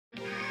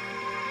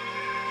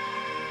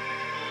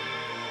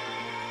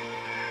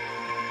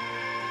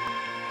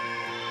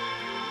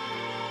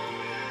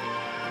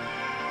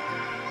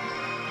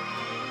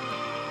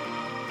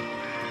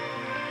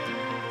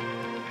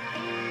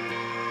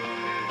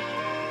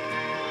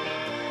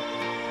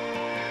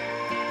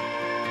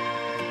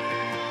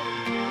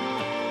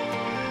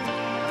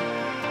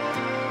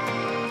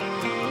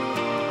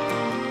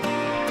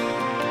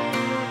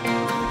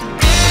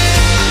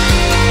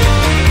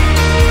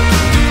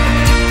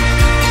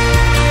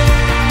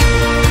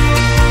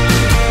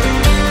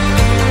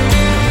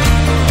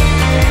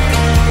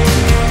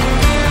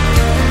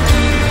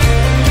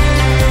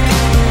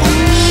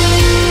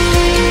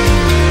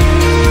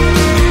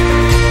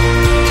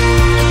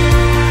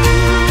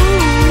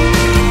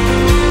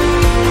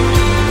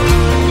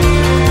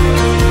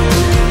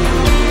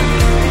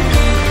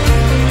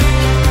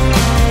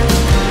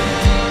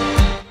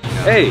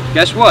Hey,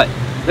 guess what?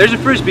 There's a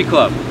Frisbee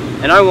club,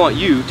 and I want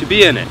you to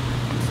be in it.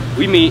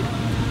 We meet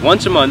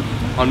once a month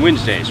on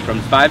Wednesdays from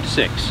 5 to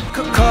 6.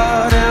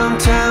 Car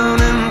downtown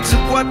and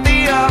took what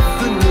they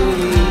offered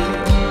me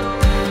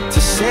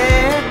to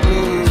set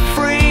me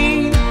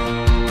free.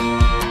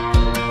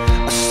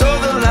 I saw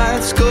the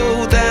lights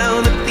go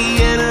down at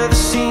the end of the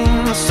scene.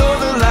 I saw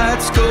the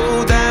lights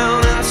go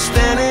down and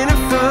standing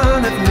in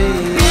front of me.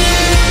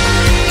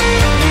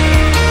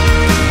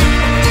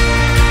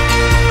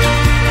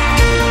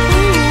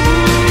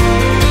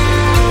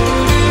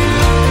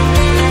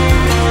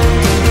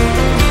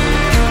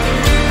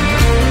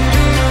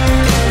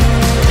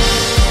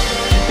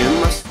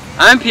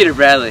 I'm Peter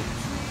Bradley.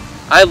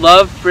 I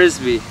love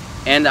Frisbee,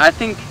 and I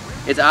think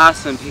it's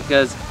awesome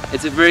because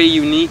it's a very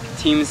unique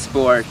team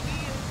sport.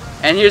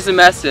 And here's a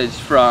message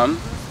from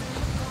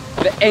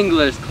the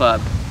Anglers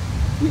Club.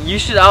 You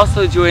should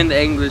also join the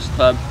Anglers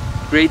Club.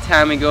 Great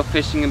time, we go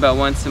fishing about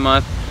once a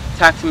month.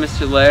 Talk to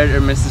Mr. Laird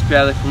or Mrs.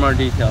 Bradley for more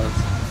details.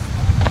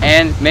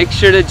 And make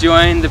sure to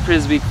join the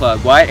Frisbee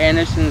Club. Wyatt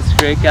Anderson's a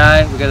great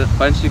guy. We got a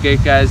bunch of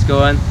great guys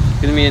going.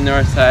 Gonna meet in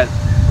Northside.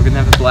 We're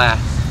gonna have a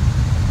blast.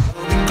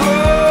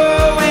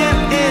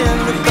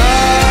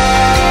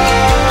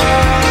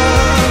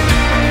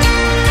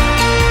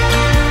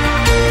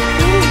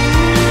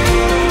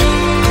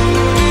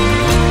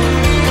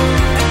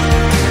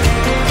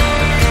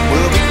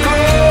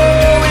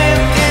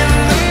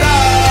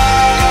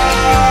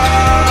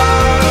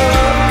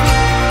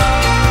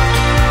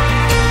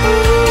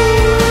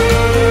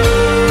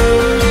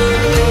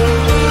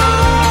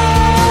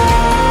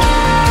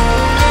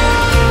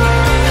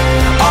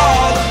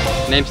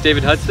 Name's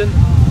David Hudson.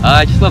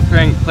 I just love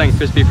playing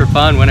Frisbee for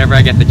fun whenever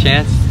I get the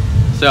chance.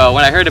 So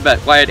when I heard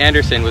about Wyatt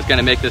Anderson was going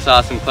to make this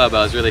awesome club,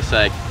 I was really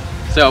psyched.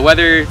 So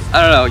whether,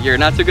 I don't know, you're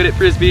not so good at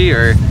Frisbee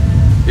or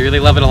you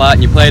really love it a lot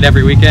and you play it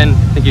every weekend,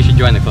 I think you should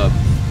join the club.